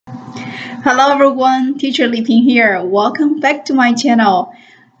Hello everyone, Teacher Li Ping here. Welcome back to my channel,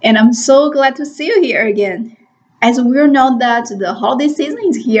 and I'm so glad to see you here again. As we all know that the holiday season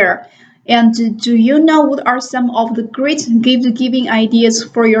is here, and do you know what are some of the great gift-giving ideas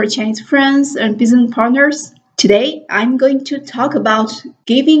for your Chinese friends and business partners? Today, I'm going to talk about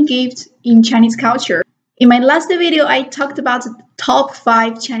giving gifts in Chinese culture. In my last video, I talked about the top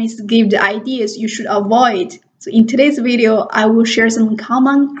 5 Chinese gift ideas you should avoid. So in today's video, I will share some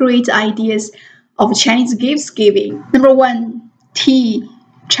common great ideas of Chinese gifts giving. Number 1, tea,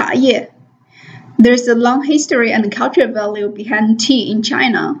 茶叶. There's a long history and cultural value behind tea in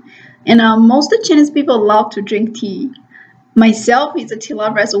China, and most Chinese people love to drink tea. Myself is a tea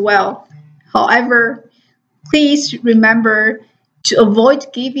lover as well. However, please remember to avoid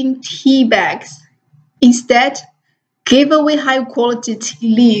giving tea bags. Instead, give away high-quality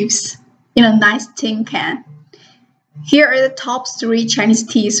tea leaves in a nice tin can. Here are the top 3 Chinese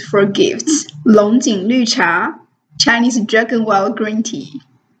teas for gifts. 龙井绿茶, Chinese Dragon Well Green Tea.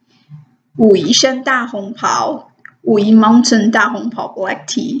 武夷山大红袍, Wuyi Mountain 大红袍 Black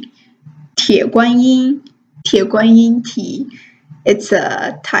Tea. 铁观音 Tea. It's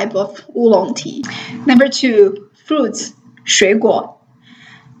a type of oolong tea. Number 2, fruits, 水果.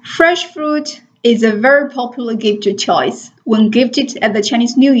 Fresh fruit is a very popular gift choice when gifted at the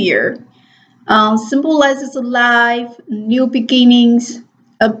Chinese New Year. Symbolizes life, new beginnings.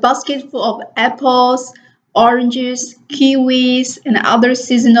 A basket full of apples, oranges, kiwis, and other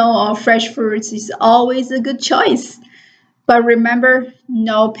seasonal or fresh fruits is always a good choice. But remember,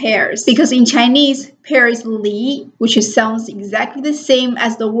 no pears, because in Chinese, pear is li, which sounds exactly the same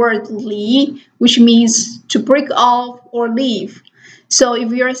as the word li, which means to break off or leave. So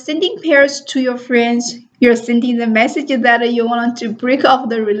if you're sending pears to your friends, you're sending the message that you want to break off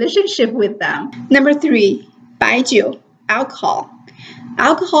the relationship with them. Number 3, 白酒, alcohol.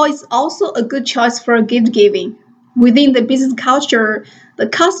 Alcohol is also a good choice for gift giving. Within the business culture, the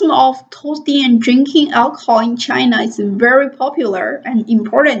custom of toasting and drinking alcohol in China is very popular and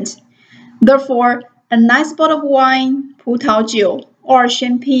important. Therefore, a nice bottle of wine, 葡萄酒, or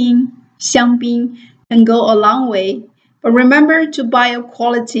champagne, 香槟, can go a long way. But remember to buy a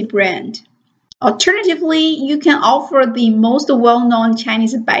quality brand. Alternatively, you can offer the most well-known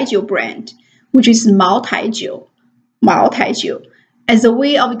Chinese 白酒 brand, which is 茅台酒, as a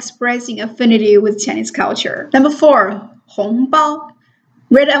way of expressing affinity with Chinese culture. Number 4, 红包,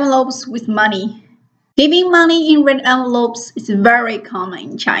 red envelopes with money. Giving money in red envelopes is very common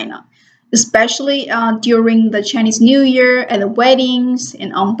in China, especially during the Chinese New Year, at weddings,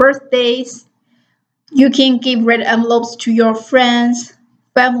 and on birthdays. You can give red envelopes to your friends,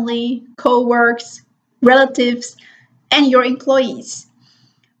 family, co-workers, relatives, and your employees.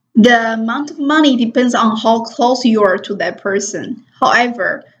 The amount of money depends on how close you are to that person.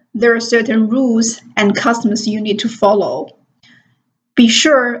 However, there are certain rules and customs you need to follow. Be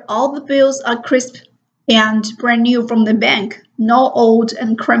sure all the bills are crisp and brand new from the bank, no old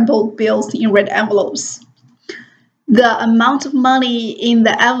and crumpled bills in red envelopes. The amount of money in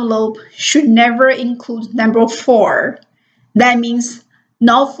the envelope should never include number 4. That means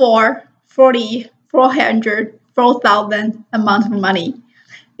no 4, 40, 400, 4,000 amount of money.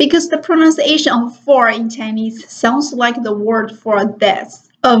 Because the pronunciation of 4 in Chinese sounds like the word for death.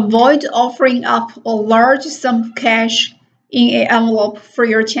 Avoid offering up a large sum of cash in an envelope for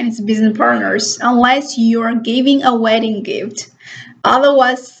your Chinese business partners unless you are giving a wedding gift.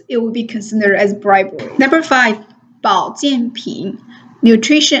 Otherwise, it will be considered as bribery. Number 5, 保健品,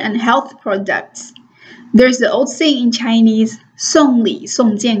 nutrition and health products. There's the old saying in Chinese, 送礼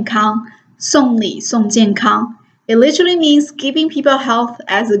送健康, 送礼送健康. It literally means giving people health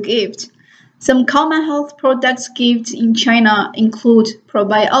as a gift. Some common health products gifts in China include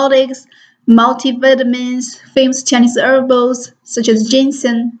probiotics, multivitamins, famous Chinese herbals such as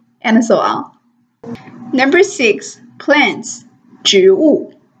ginseng, and so on. Number 6, plants, 植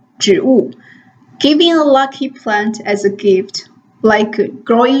物, 植物. Giving a lucky plant as a gift, like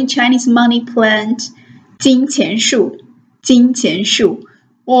growing a Chinese money plant, 金钱树, 金钱树,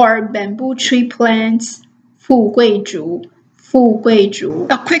 or bamboo tree plants, 富贵竹, 富贵竹.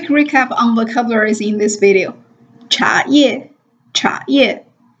 A quick recap on vocabularies in this video. 茶叶, 茶叶.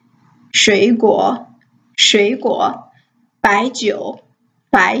 水果, 水果. 白酒,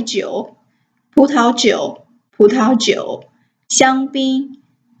 白酒. 葡萄酒, 葡萄酒. 香槟,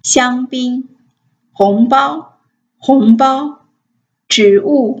 香槟. 红包, 红包. 植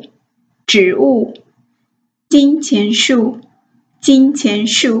物, 植物. 金钱树, 金钱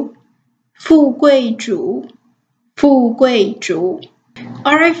树. 富贵竹, 富贵竹.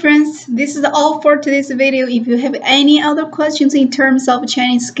 Alright friends, this is all for today's video. If you have any other questions in terms of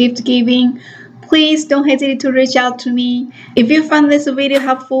Chinese gift giving, please don't hesitate to reach out to me. If you found this video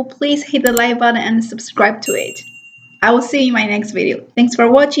helpful, please hit the like button and subscribe to it. I will see you in my next video. Thanks for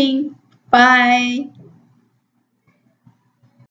watching. Bye.